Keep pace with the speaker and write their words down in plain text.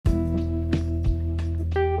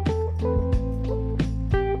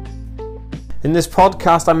In this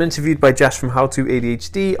podcast, I'm interviewed by Jess from How To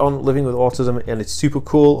ADHD on living with autism, and it's super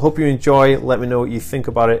cool. Hope you enjoy. Let me know what you think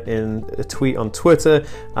about it in a tweet on Twitter,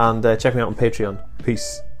 and check me out on Patreon.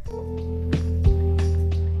 Peace.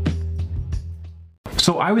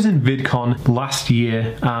 So I was in VidCon last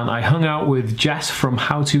year and I hung out with Jess from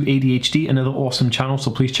How To ADHD, another awesome channel, so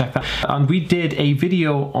please check that. And we did a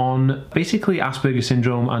video on basically Asperger's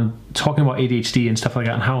syndrome and talking about ADHD and stuff like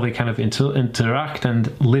that and how they kind of interact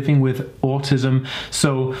and living with autism.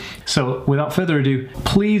 So without further ado,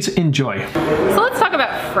 please enjoy. So let's talk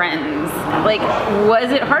about friends. Like,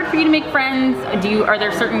 was it hard for you to make friends? Are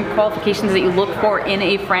there certain qualifications that you look for in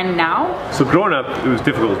a friend now? So growing up, it was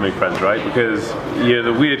difficult to make friends, right? Because you're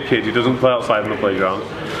the weird kid who doesn't play outside on the playground.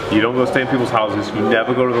 You don't go stay in people's houses. You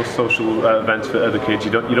never go to those social events for other kids.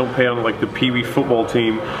 You don't play on like the Pee-wee football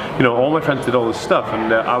team. You know, all my friends did all this stuff,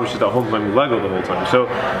 and I was just at home playing with Lego the whole time. So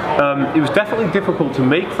it was definitely difficult to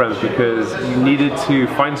make friends because you needed to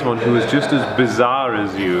find someone who was just as bizarre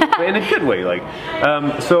as you, but in a good way. Like,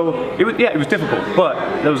 so it was difficult.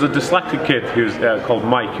 But there was a dyslexic kid who was called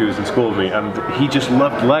Mike, who was in school with me, and he just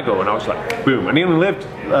loved Lego, and I was like, boom. And he only lived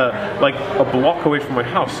like a block away from my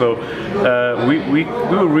house, so we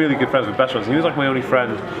were really good friends, with best friends. He was like my only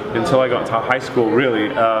friend until I got to high school, really.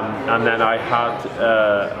 And then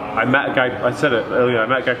I met a guy. I said it earlier. I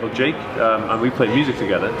met a guy called Jake, and we played music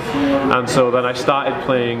together. And so then I started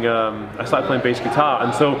playing bass guitar.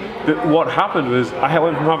 And so what happened was I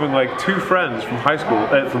went from having like 2 friends from high school,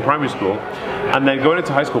 from primary school, and then going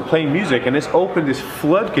into high school playing music, and this opened this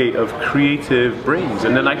floodgate of creative brains.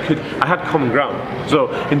 And then I had common ground. So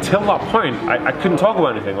until that point, I couldn't talk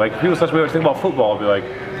about anything. Like, people start to me think about football, I'd be like,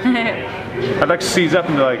 I'd like to seize up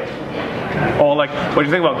and be like, or like, what do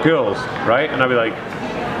you think about girls, right? And I'd be like,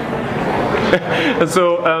 and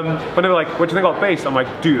so when they were like, what do you think about bass? I'm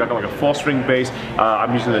like, dude, I got like a 4-string bass.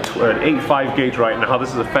 I'm using an 8.5 gauge right now.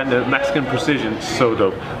 This is a Fender Mexican Precision. So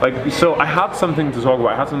dope. Like, so I had something to talk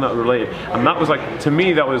about. I had something that related, and that was like, to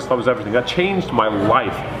me, that was everything. That changed my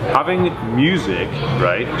life. Having music,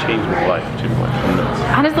 right, changed my life.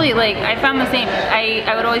 Honestly, like, I found the same.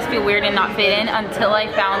 I would always feel weird and not fit in until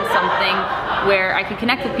I found something where I could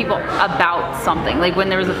connect with people about something, like when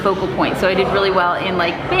there was a focal point. So I did really well in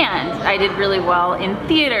like band. I did really well in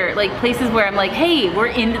theater, like places where I'm like, hey, we're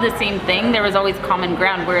into the same thing. There was always common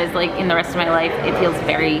ground, whereas like in the rest of my life, it feels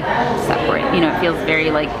very separate. You know, it feels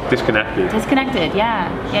very like disconnected. Disconnected,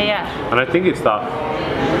 yeah. And I think it's that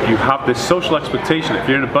you have this social expectation. If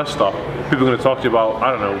you're in a bus stop, people are going to talk to you about,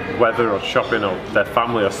 I don't know, weather or shopping or their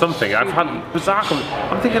family or something. I've had bizarre comments.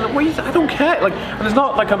 I'm thinking, wait, I don't care. Like, and it's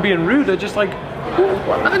not like I'm being rude. They're just like,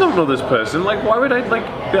 I don't know this person. Like, why would I like,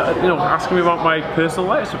 you know, asking me about my personal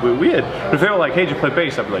life? It's a bit weird. But if they were like, hey, do you play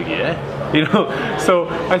bass? I'd be like, yeah. You know. So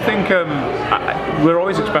I think we're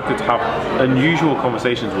always expected to have unusual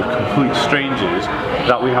conversations with complete strangers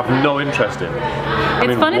that we have no interest in.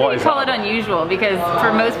 It's funny that you call it unusual, because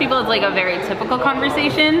for most people it's like a very typical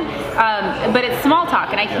conversation, but it's small talk,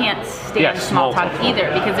 and I can't stand small talk either,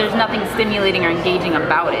 because there's nothing stimulating or engaging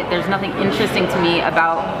about it. There's nothing interesting to me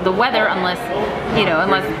about the weather unless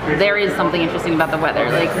there is something interesting about the weather.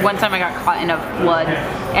 Like, one time I got caught in a flood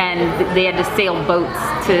and they had to sail boats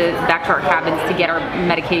back to our cabins to get our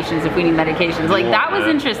medications if we need medications. Like, that was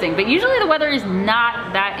interesting, but usually the weather is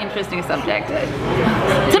not that interesting a subject.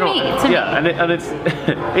 To me. Yeah, and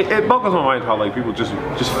it boggles my mind how like people just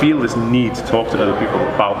feel this need to talk to other people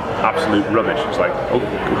about absolute rubbish. It's like, oh,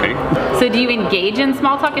 okay. So do you engage in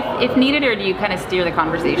small talk if needed, or do you kind of steer the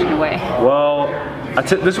conversation away? Well,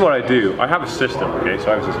 this is what I do. I have a system, okay?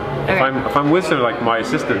 So I have a system. Okay. If I'm with someone like my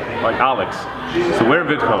assistant, like Alex, so we're in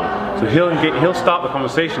VidCon, so he'll start the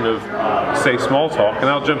conversation of, say, small talk, and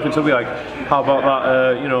I'll jump into, be like, how about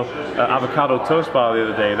that, avocado toast bar the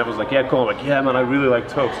other day? And everyone's like, yeah, cool. I'm like, yeah, man, I really like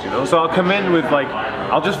toast, you know? So I'll come in with like,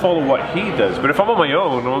 I'll just follow what he does. But if I'm on my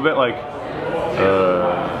own, I'm a bit like,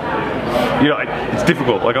 you know, it's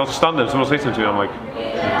difficult. Like, I'll stand there and someone will say something to me, I'm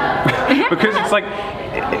like, because it's like,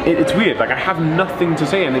 it's weird. Like, I have nothing to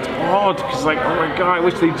say, and it's odd because, like, oh my god, I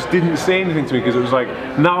wish they just didn't say anything to me, because it was like,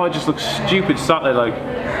 now I just look stupid sat there like,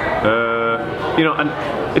 you know, and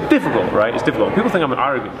it's difficult, right? It's difficult. People think I'm an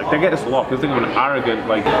arrogant. Like, they get this a lot. People think I'm an arrogant,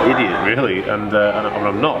 like, idiot, really, and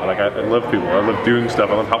I'm not. Like, I love people. I love doing stuff.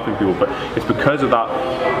 I love helping people, but it's because of that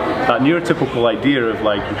neurotypical idea of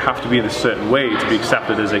like, you have to be in a certain way to be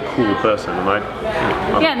accepted as a cool person. And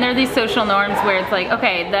yeah, and there are these social norms where it's like,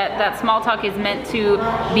 okay, that small talk is meant to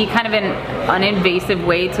be kind of an uninvasive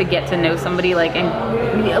way to get to know somebody, like, and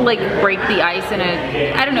like break the ice in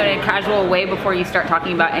a, I don't know, in a casual way before you start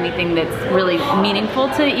talking about anything that's really meaningful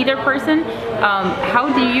to either person.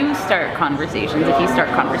 How do you start conversations, if you start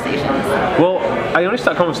conversations? Well, I only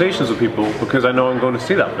start conversations with people because I know I'm going to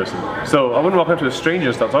see that person. So I wouldn't walk up to a stranger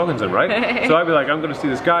and start talking to them, right? So I'd be like, I'm going to see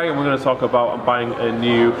this guy and we're going to talk about buying a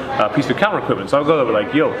new piece of camera equipment. So I'll go over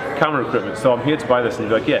like, yo, camera equipment, so I'm here to buy this, and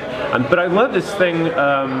he'd be like, yeah. But I learned this thing,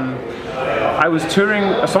 I was touring,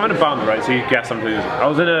 so I'm in a band, right, so you guess I'm doing this. I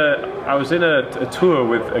was in a tour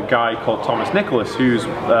with a guy called Thomas Nicholas, who's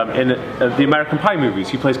in the American Pie movies.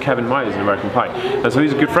 He plays Kevin Myers in American Pie. And so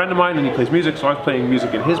he's a good friend of mine and he plays music, so I was playing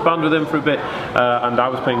music in his band with him for a bit, and I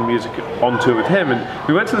was playing music on tour with him. And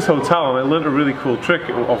we went to this hotel and I learned a really cool trick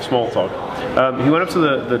of small talk. He went up to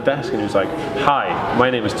the desk and he was like, hi, my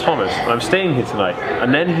name is Thomas, and I'm staying here tonight.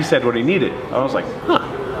 And then he said what he needed. I was like, huh.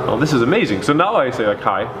 Oh, this is amazing. So now I say like,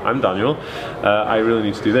 hi, I'm Daniel. I really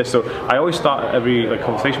need to do this. So I always start every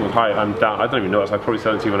conversation with, hi, I'm Dan. I don't even know this. I probably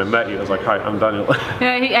said it to you when I met you. I was like, hi, I'm Daniel.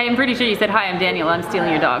 Yeah, I'm pretty sure you said, hi, I'm Daniel. I'm stealing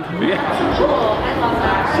your dog.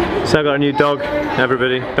 Yeah. So I got a new dog,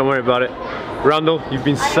 everybody. Don't worry about it. Randall, you've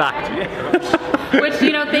been sacked. Which,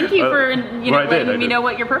 you know, thank you for, you know, letting me know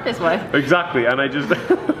what your purpose was. Exactly, and I just...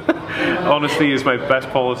 Honesty is my best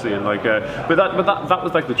policy, and like, but that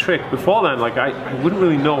was like the trick. Before then, like I wouldn't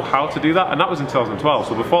really know how to do that, and that was in 2012.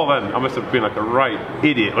 So before then, I must have been like a right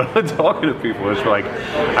idiot when I'm talking to people. It's like,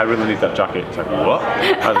 I really need that jacket. It's like, what?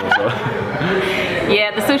 I don't know.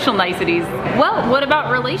 Yeah, the social niceties. Well, what about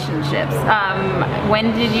relationships?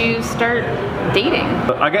 When did you start dating?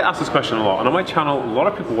 I get asked this question a lot, and on my channel, a lot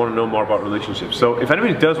of people want to know more about relationships. So if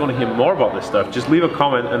anybody does want to hear more about this stuff, just leave a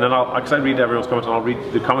comment, and then because I read everyone's comments, and I'll read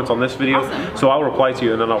the comments on this video. Awesome. So I'll reply to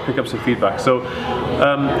you, and then I'll pick up some feedback. So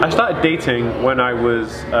I started dating when I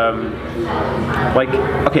was I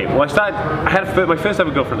had my first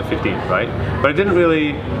ever girlfriend at 15, right? But I didn't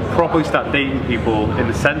really properly start dating people in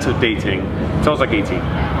the sense of dating until I was like 18.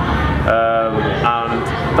 And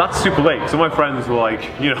that's super late. So my friends were like,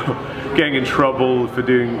 you know, getting in trouble for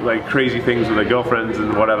doing like crazy things with their girlfriends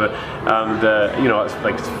and whatever. And you know, it's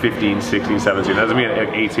like 15, 16, 17. That's me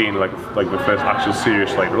at 18, like the first actual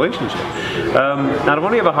serious like relationship. And I've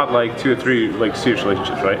only ever had like 2 or 3 like serious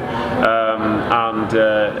relationships, right?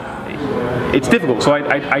 It's difficult. So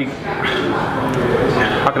I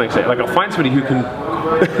how can I say it? Like I'll find somebody who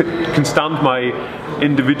can stand my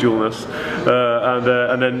individualness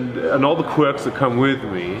and all the quirks that come with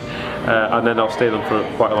me, and then I'll stay them for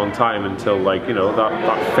quite a long time until, like, you know,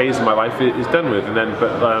 that phase of my life is done with. And then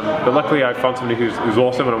but luckily I found somebody who's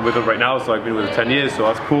awesome, and I'm with her right now. So I've been with her 10 years, so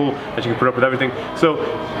that's cool, and she can put up with everything. So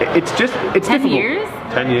it's 10 difficult. years?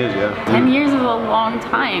 10 years, yeah. 10 years is a long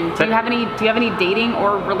time. Do you have any dating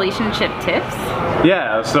or relationship tips?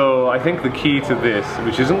 Yeah, so I think the key to this,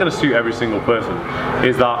 which isn't going to suit every single person,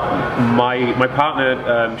 is that my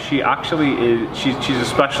partner, she actually is, she's a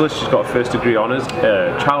specialist. She's got a first degree honours,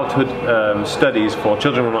 childhood studies for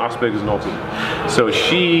children with Asperger's and autism. So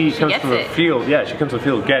she comes from a field, yeah, she comes from a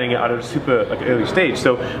field getting it at a super early stage.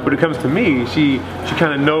 So when it comes to me, she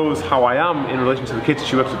kind of knows how I am in relation to the kids that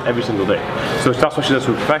she works with every single day. So that's what she does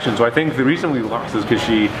for profession. So I think the reason we last is because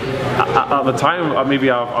she, at the time, maybe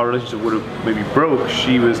our relationship would have maybe broke.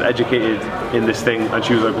 She was educated in this thing, and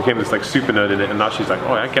she was like became this like super nerd in it, and now she's like,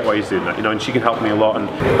 oh, I get why he's doing that, you know, and she can help me a lot. And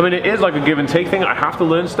I mean, it is like a give and take thing. I have to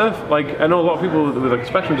learn stuff. Like, I know a lot of people with like a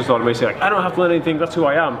spectrum disorder may say like, I don't have to learn anything, that's who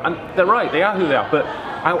I am, and they're right, they are who they are. But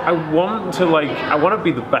I want to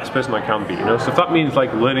be the best person I can be, you know. So if that means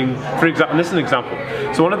like learning, for example, and this is an example.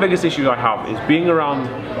 So one of the biggest issues I have is being around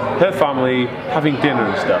her family, having dinner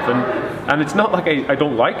and stuff, and it's not like I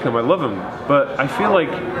don't like them, I love them, but I feel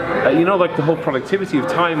like, you know, like the whole productivity of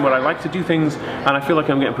time where I like to do things and I feel like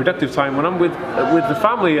I'm getting productive time when I'm with the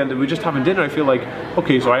family and we're just having dinner. I feel like,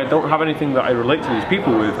 okay, so I don't have anything that I relate to these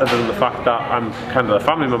people with other than the fact that I'm kind of a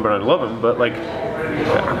family member and I love them, but like,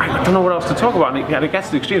 I don't know what else to talk about, and it gets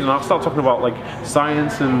to the extremes, and I'll start talking about like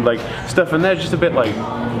science and like stuff, and they're just a bit like,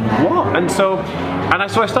 what? And so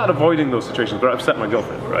I started avoiding those situations where I upset my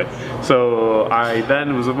girlfriend, right? So I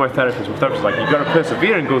then was with my therapist. My therapist was like, you got to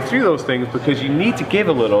persevere and go through those things because you need to give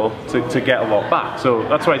a little to get a lot back. So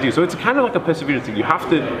that's what I do. So it's kind of like a perseverance thing. You have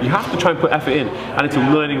to try and put effort in, and it's a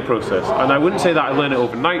learning process. And I wouldn't say that I learned it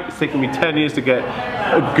overnight. It's taken me 10 years to get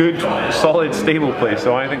a good, solid, stable place.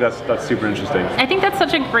 So I think that's super interesting. I think that's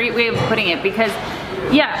such a great way of putting it, because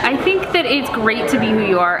yeah, I think that it's great to be who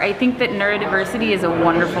you are. I think that neurodiversity is a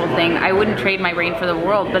wonderful thing. I wouldn't trade my brain for the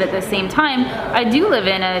world, but at the same time, I do live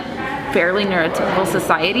in a fairly neurotypical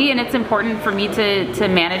society, and it's important for me to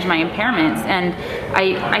manage my impairments. And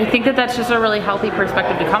I think that that's just a really healthy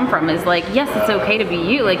perspective to come from, is like, yes, it's okay to be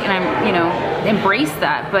you, like, and I'm, you know, embrace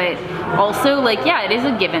that, but also, like, yeah, it is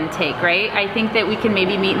a give and take, right? I think that we can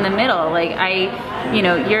maybe meet in the middle. Like, you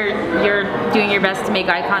know, you're doing your best to make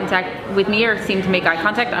eye contact with me, or seem to make eye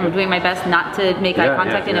contact. I'm doing my best not to make eye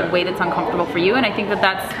contact in a way that's uncomfortable for you, and I think that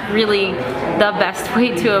that's really the best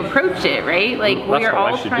way to approach it, right? Like, we are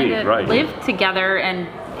all trying to live together and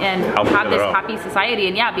have this happy society,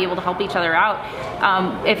 and yeah, be able to help each other out.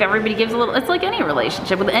 If everybody gives a little, it's like any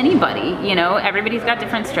relationship with anybody, you know, everybody's got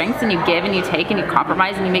different strengths, and you give and you take and you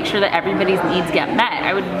compromise and you make sure that everybody's needs get met.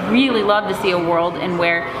 I would really love to see a world in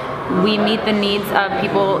where we meet the needs of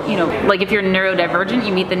people, you know, like if you're neurodivergent,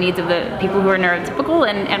 you meet the needs of the people who are neurotypical,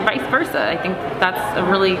 and vice versa. I think that's a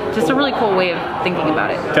really cool way of thinking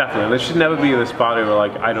about it. Definitely. There should never be this party where,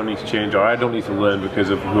 like, I don't need to change or I don't need to learn because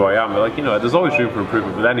of who I am. But, like, you know, there's always room for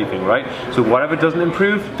improvement with anything, right? So whatever doesn't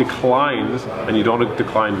improve declines, and you don't want to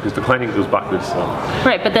decline, because declining goes backwards. So.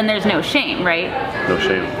 Right, but then there's no shame, right? No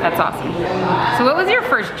shame. That's awesome. So what was your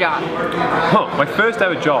first job? Oh, my first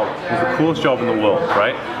ever job was the coolest job in the world,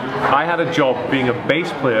 right? I had a job being a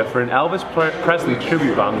bass player for an Elvis Presley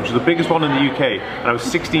tribute band, which is the biggest one in the UK, and I was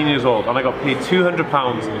 16 years old, and I got paid £200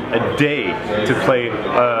 a day to play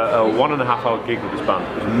a 1.5 hour gig with this band.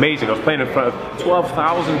 It was amazing. I was playing in front of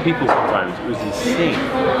 12,000 people sometimes. It was insane.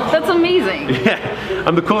 That's amazing. Yeah,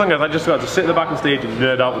 and the cool thing is I just got to sit in the back of the stage and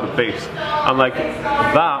nerd out with the bass, and like,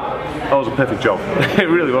 that was a perfect job. It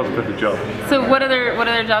really was a perfect job. So what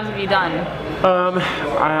other jobs have you done?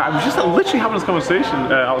 I was just literally having this conversation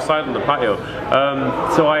outside on the patio.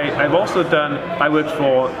 So I've also done, I worked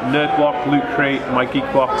for Nerd Block, Loot Crate, My Geek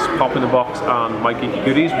Box, Pop in the Box, and My Geeky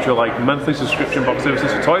Goodies, which are like monthly subscription box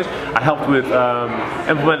services for toys. I helped with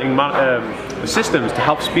implementing systems to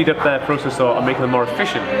help speed up their process and making them more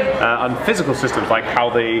efficient, and physical systems like how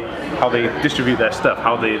they distribute their stuff,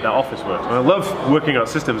 how their office works. And I love working out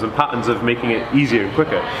systems and patterns of making it easier and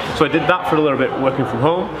quicker. So I did that for a little bit working from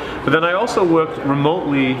home, but then I also worked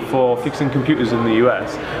remotely for fixing computers in the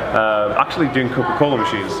US, actually doing Coca-Cola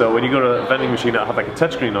machines. So when you go to a vending machine that had like a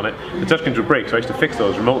touchscreen on it, the touchscreens would break, so I used to fix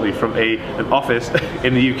those remotely from an office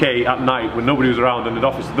in the UK at night when nobody was around, and the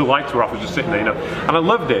office, the lights were off, I was just sitting there, you know. And I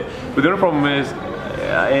loved it, but the other problem is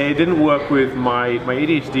it didn't work with my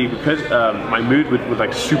ADHD, because my mood would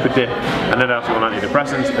like super dip, and then I also on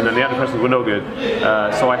antidepressants, and then the antidepressants were no good,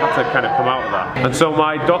 so I had to kind of come out of that. And so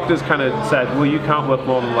my doctors kind of said, well, you can't work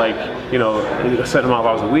more than, like, you know, a certain amount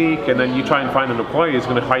of hours a week, and then you try and find an employee who's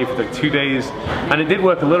going to hire you for like 2 days. And it did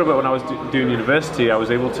work a little bit when I was doing university. I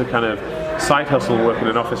was able to kind of side hustle and work in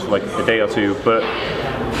an office for like a day or two, but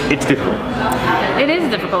it's difficult. It is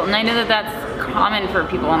difficult, and I know that that's common for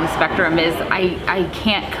people on the spectrum, is I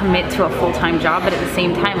can't commit to a full-time job, but at the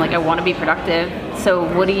same time, like, I want to be productive. So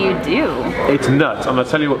what do you do? It's nuts. I'm gonna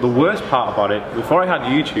tell you what the worst part about it. Before I had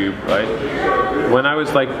YouTube, right, when I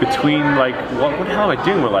was like between like, what the hell am I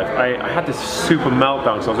doing with my life? I had this super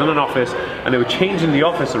meltdown. So I was in an office, and they were changing the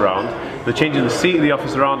office around. They're changing the seat of the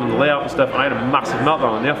office around and the layout and stuff, and I had a massive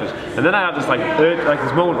meltdown in the office. And then I had this like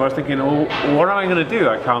this moment where I was thinking, oh, what am I going to do?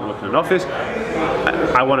 I can't work in an office.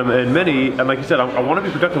 I want to earn money, and like you said, I want to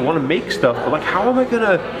be productive, I want to make stuff, but like, how am I going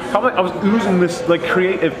to, I was oozing this like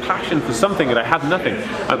creative passion for something, and I had nothing.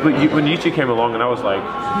 But when YouTube came along, and I was like,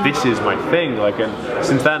 this is my thing, like, and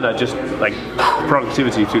since then I just, like,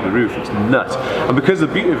 productivity through the roof. It's nuts. And because the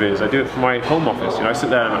beauty of it is I do it from my home office. You know, I sit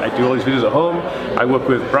there and I do all these videos at home, I work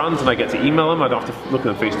with brands, and I get to email them, I don't have to look at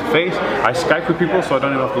them face to face, I Skype with people so I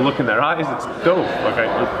don't even have to look in their eyes. It's dope. Like,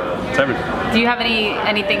 it's everything. Do you have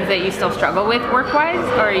any things that you still struggle with work-wise,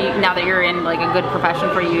 or are you, now that you're in like a good profession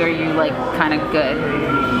for you, are you like kind of good?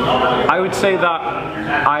 I would say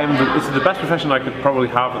that it's the best profession I could probably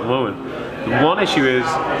have at the moment. The one issue is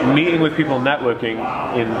meeting with people, networking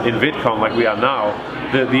in VidCon like we are now.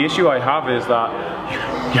 The issue I have is that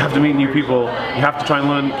you have to meet new people, you have to try and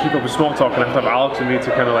learn, keep up with small talk, and I have to have Alex and me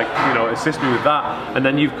to kind of like, you know, assist me with that. And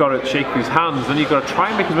then you've got to shake these hands, then you've got to try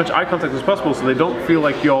and make as much eye contact as possible so they don't feel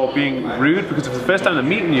like you're being rude, because if it's the first time they're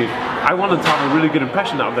meeting you, I want them to have a really good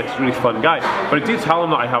impression that I'm like this really fun guy. But I do tell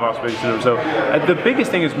them that I have Asperger's syndrome. So the biggest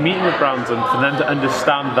thing is meeting with brands and for them to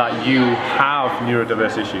understand that you have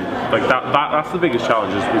neurodiverse issues. Like that's the biggest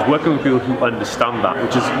challenge, is working with people who understand that,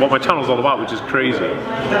 which is what my channel is all about, which is crazy.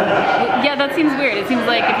 Yeah, that seems weird. It seems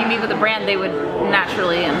like like if you meet with a brand, they would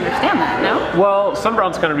naturally understand that, no? Well, some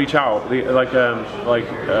brands kind of reach out, like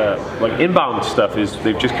inbound stuff is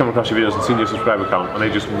they've just come across your videos and seen your subscriber count, and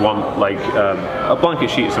they just want like a blanket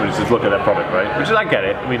sheet of somebody to just look at their product, right? Which is, I get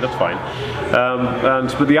it. I mean, that's fine.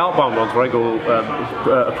 But the outbound ones where I go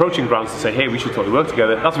approaching brands to say, hey, we should totally work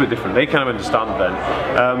together, that's a bit different. They kind of understand then.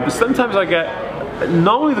 But sometimes I get,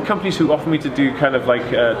 normally the companies who offer me to do kind of like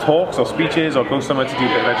talks or speeches or go somewhere to do a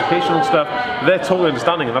bit of educational stuff, they're totally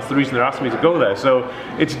understanding, and that's the reason they're asking me to go there. So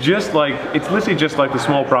it's just like, it's literally just like the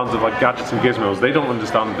small brands of like gadgets and gizmos. They don't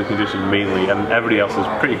understand the condition mainly, and everybody else is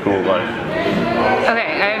pretty cool about it.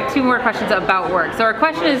 Okay, I have 2 more questions about work. So our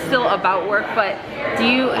question is still about work, but do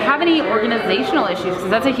you have any organizational issues? Because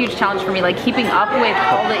that's a huge challenge for me, like keeping up with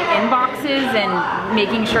all the inboxes and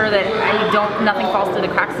making sure that nothing falls through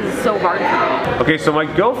the cracks is so hard for me. Okay, so my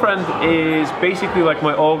girlfriend is basically like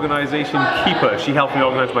my organization keeper. She helps me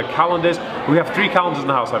organize my calendars. We have 3 calendars in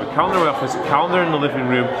the house. I have a calendar in my office, a calendar in the living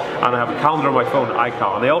room, and I have a calendar on my phone,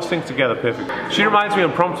 iCal, and they all sync together perfectly. She reminds me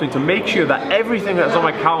and prompts me to make sure that everything that's on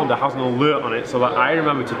my calendar has an alert on it so that I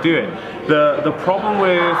remember to do it. The problem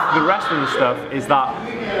with the rest of the stuff is that,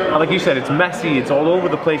 like you said, it's messy, it's all over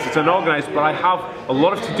the place, it's unorganized, but I have a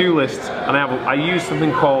lot of to-do lists, and I use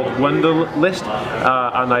something called Wunderlist,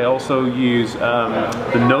 and I also use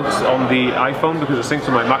the notes on the iPhone because it syncs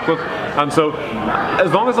with my MacBook. And so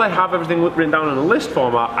as long as I have everything written down in a list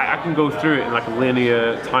format, I can go through it in like a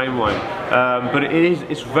linear timeline. But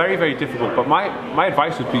it's very, very difficult. But my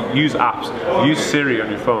advice would be use apps. Use Siri on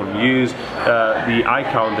your phone. Use the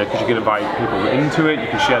iCalendar, because you can invite people into it. You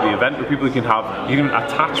can share the event with people. You can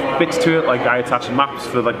attach bits to it, like I attached maps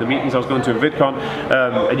for like the meetings I was going to in VidCon,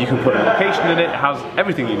 and you can put a location in it. It has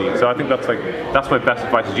everything you need. So I think that's my best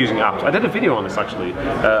advice, is using apps. I did a video on this actually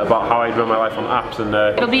about how I run my life on apps, and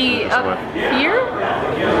it'll be up here.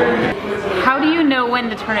 How do you know when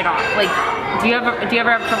to turn it off? Like, do you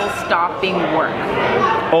ever have trouble stopping work?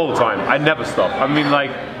 All the time. I never stop. I mean,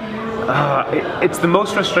 like, it's the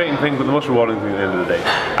most frustrating thing, but the most rewarding thing at the end of the day.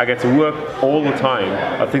 I get to work all the time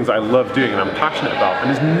at things that I love doing and I'm passionate about, and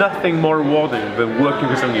there's nothing more rewarding than working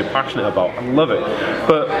for something you're passionate about. I love it.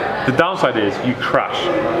 But the downside is you crash.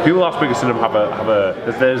 People with Asperger's syndrome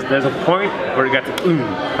there's a point where it gets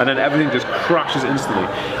and then everything just crashes instantly,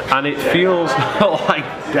 and it feels like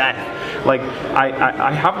death. Like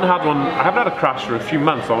I haven't had a crash for a few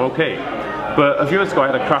months, so I'm okay. But a few months ago I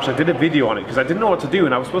had a crash. I did a video on it because I didn't know what to do,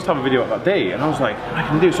 and I was supposed to have a video that day, and I was like, what I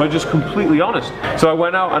can do? So I just completely honest. So I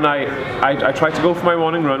went out and I tried to go for my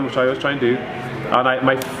morning run, which I always try and do, and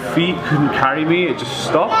my feet couldn't carry me, it just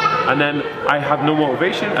stopped, and then I had no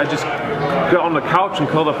motivation. I just got on the couch and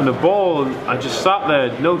curled up in a ball, and I just sat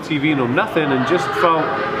there, no TV, no nothing, and just felt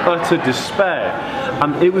utter despair.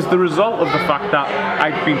 And it was the result of the fact that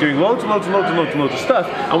I'd been doing loads of stuff,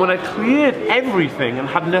 and when I cleared everything and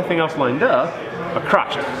had nothing else lined up, I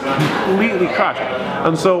crashed, completely crashed.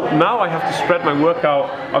 And so now I have to spread my work out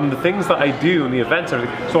on the things that I do and the events and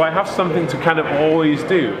everything. So I have something to kind of always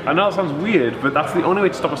do. I know it sounds weird, but that's the only way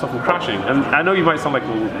to stop myself from crashing. And I know you might sound like,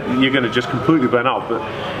 well, you're going to just completely burn out, but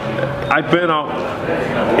I'd burn out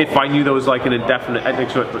if I knew there was like an indefinite,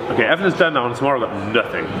 okay, everything's done now and tomorrow I've got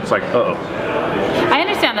nothing. It's like, uh-oh. I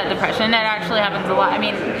understand that depression. That actually happens a lot. I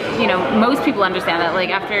mean, you know, most people understand that. Like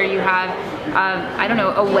after you have, I don't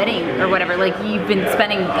know, a wedding or whatever, like you've been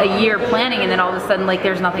spending a year planning, and then all of a sudden, like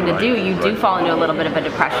there's nothing to do. You do fall into a little bit of a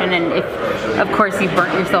depression, and if, of course, you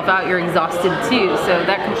burnt yourself out, you're exhausted too. So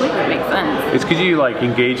that completely makes sense. It's because you like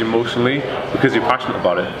engage emotionally because you're passionate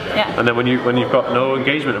about it. Yeah. And then when you've got no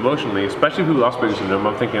engagement emotionally, especially people with Asperger's syndrome,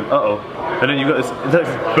 I'm thinking, uh-oh, and then you've got this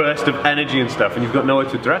burst of energy and stuff, and you've got nowhere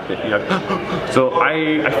to direct it. You're like, so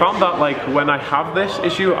I found that like when I have this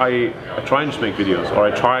issue, I try and just make videos, or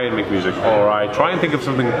I try and make music, or I try and think of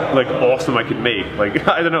something like awesome I could make. Like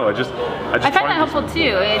I don't know, I find that helpful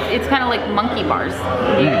too. It's kind of like monkey bars.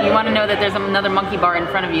 You want to know that there's another monkey bar in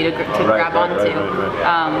front of you to grab onto.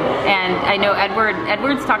 And I know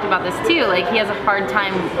Edward's talked about this too. Like he has a hard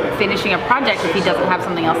time finishing a project if he doesn't have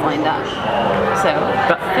something else lined up. So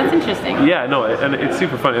that's interesting. Yeah, no, and it's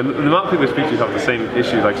super fun. And the amount of people who speak to you have the same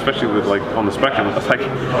issue, like especially with like on the spectrum. It's like,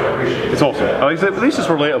 it's awesome. At least it's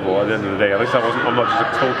relatable at the end of the day. At least I'm not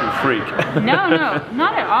just a total freak. No,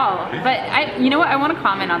 not at all. But you know what? I want to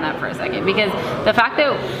comment on that for a second, because the fact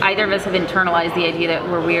that either of us have internalized the idea that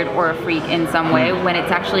we're weird or a freak in some way, when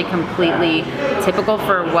it's actually completely typical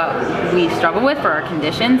for what we struggle with, for our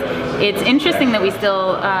conditions, it's interesting that we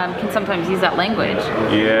still can sometimes use that language.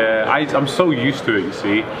 Yeah, I'm so used to it, you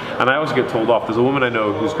see, and I always get told off. There's a woman I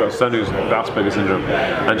know who's got a son who's got Asperger's syndrome,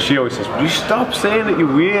 and she always says, "Will you stop saying that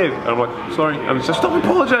you're weird?" And I'm like, "Sorry," and she says, "Stop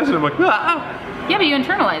apologizing." I'm like, "Ah." Yeah, but you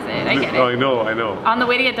internalize it. I get it. I know. On the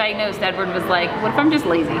way to get diagnosed, Edward was like, what if I'm just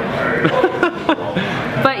lazy?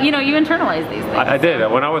 But you know, you internalize these things. I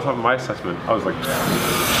did. When I was having my assessment, I was like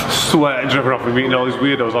sweat dripping off me, meeting all these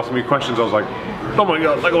weirdos asking me questions. I was like, oh my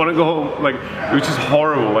god, like I want to go home. Like, it was just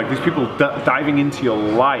horrible. Like, these people diving into your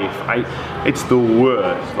life. It's the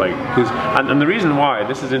worst. Like, and the reason why,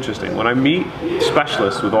 this is interesting, when I meet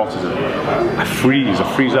specialists with autism, I freeze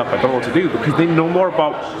up, I don't know what to do, because they know more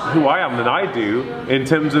about who I am than I do in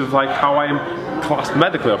terms of like how I am classed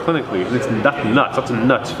medically or clinically, and that's nuts. That's a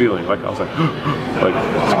nuts feeling. Like, I was like,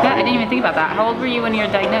 I didn't even think about that. How old were you when you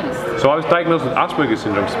were diagnosed? So I was diagnosed with Asperger's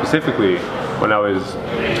syndrome specifically when I was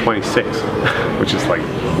 26, which is like,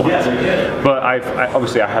 what? But I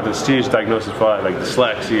obviously I had a serious diagnosis for like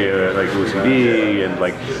dyslexia, like OCD, and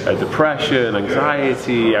like depression,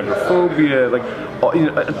 anxiety, agoraphobia, like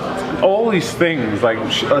all these things, like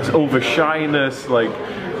over shyness, like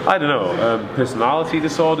I don't know, personality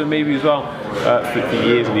disorder maybe as well, for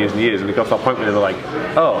years and years and years, and it got to that point where they were like,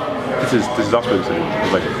 oh, this is Asperger's syndrome. I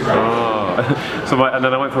was like, oh. And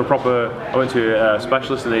then I went to a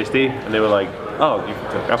specialist in ASD, and they were like, oh, you've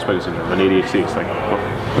got Asperger's syndrome and ADHD. It's like, what?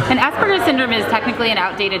 And Asperger's syndrome is technically an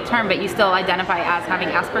outdated term, but you still identify as having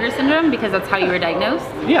Asperger's syndrome because that's how you were diagnosed?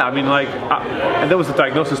 Yeah, I mean, like, that was the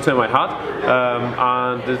diagnosis term I had,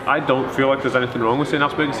 and I don't feel like there's anything wrong with saying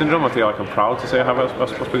Asperger's syndrome. I feel like I'm proud to say I have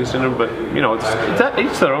Asperger's syndrome, but you know, it's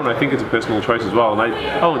each their own. I think it's a personal choice as well, and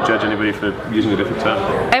I won't judge anybody for using a different term.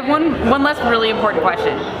 I have one last really important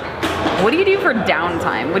question. What do you do for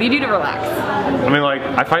downtime? What do you do to relax? I mean, like,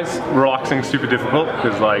 I find relaxing super difficult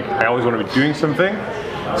because, like, I always want to be doing something.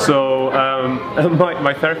 So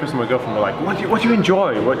my therapist and my girlfriend were like, what do you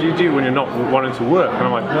enjoy? What do you do when you're not wanting to work? And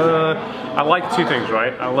I'm like, I like two things,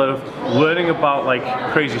 right? I love learning about like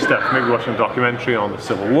crazy stuff. Maybe watching a documentary on the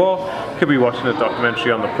Civil War. Could be watching a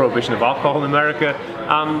documentary on the prohibition of alcohol in America.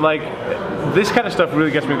 And like, this kind of stuff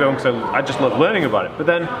really gets me going because I just love learning about it. But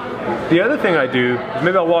then the other thing I do is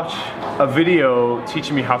maybe I'll watch a video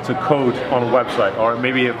teaching me how to code on a website, or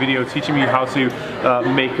maybe a video teaching me how to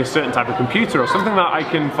make a certain type of computer, or something that I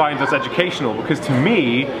can find that's educational, because to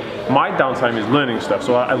me, my downtime is learning stuff,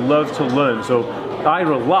 so I love to learn. So I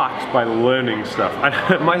relax by learning stuff.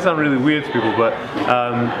 It might sound really weird to people, but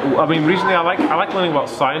I mean, recently I like learning about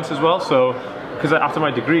science as well. So because after my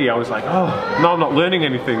degree, I was like, oh, no, I'm not learning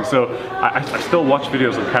anything. So I still watch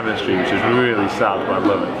videos on chemistry, which is really sad, but I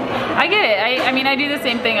love it. I get it. I mean, I do the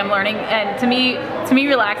same thing. I'm learning, and to me,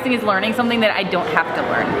 relaxing is learning something that I don't have to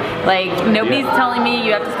learn. Like, nobody's telling me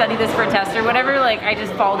you have to study this for a test or whatever. Like, I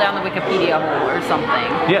just fall down the Wikipedia hole or something.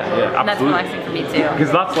 Yeah, absolutely. And that's relaxing for me too.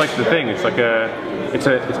 Because that's like the thing. It's like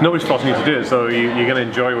it's nobody's forcing you to do it, so you're gonna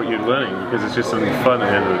enjoy what you're learning because it's just something fun at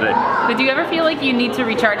the end of the day. But do you ever feel like you need to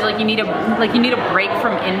recharge? Like you need a break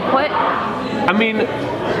from input? I mean,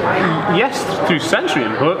 yes, through sensory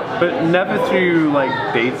input, but never through like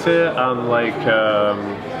data and like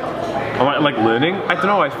learning. I don't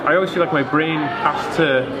know. I always feel like my brain has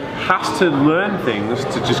to learn things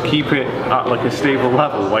to just keep it at like a stable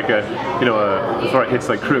level, like before it hits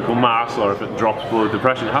like critical mass, or if it drops below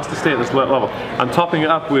depression, it has to stay at this level. And topping it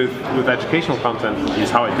up with educational content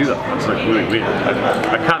is how I do that. That's like really weird.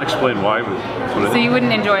 I can't explain why. But that's what so you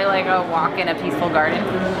wouldn't enjoy like a walk in a peaceful garden?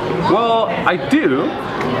 Well, I do,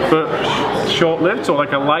 but short-lived. So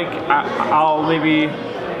like I'll maybe.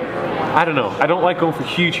 I don't know. I don't like going for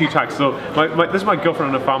huge hikes. So this is my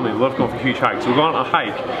girlfriend and her family love going for huge hikes. So we go on a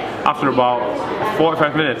hike. After about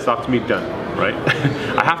 45 minutes, that's me done. Right?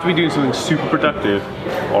 I have to be doing something super productive,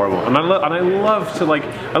 horrible. And I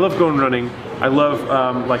love going running. I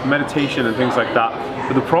love like meditation and things like that.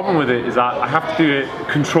 But the problem with it is that I have to do it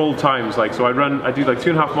controlled times. Like, so I do like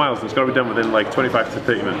 2.5 miles, and it's got to be done within like 25 to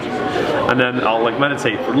 30 minutes. And then I'll like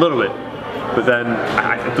meditate for a little bit. But then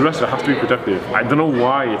the rest of it has to be productive. I don't know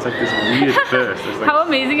why, it's like this weird thirst. Like, how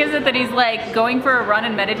amazing is it that he's like, going for a run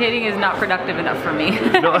and meditating is not productive enough for me?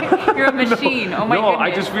 No, you're a machine. Oh my goodness.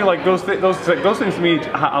 I just feel like those things to me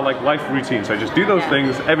are like life routines. So I just do those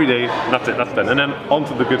things every day, and that's it, that's done. And then on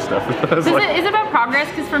to the good stuff. Is it about progress?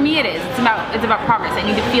 Because for me it is. It's about progress. I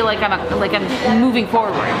need to feel like I'm moving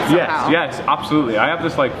forward somehow. Yes, absolutely. I have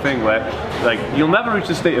this like thing where like you'll never reach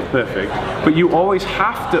the state of perfect, but you always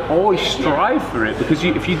have to strive for it, because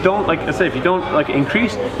if you don't, like I say, if you don't like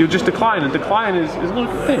increase, you'll just decline, and decline is not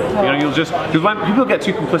a good thing. You know, because when people get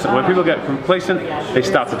too complacent, they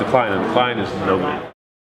start to decline, and decline is nobody.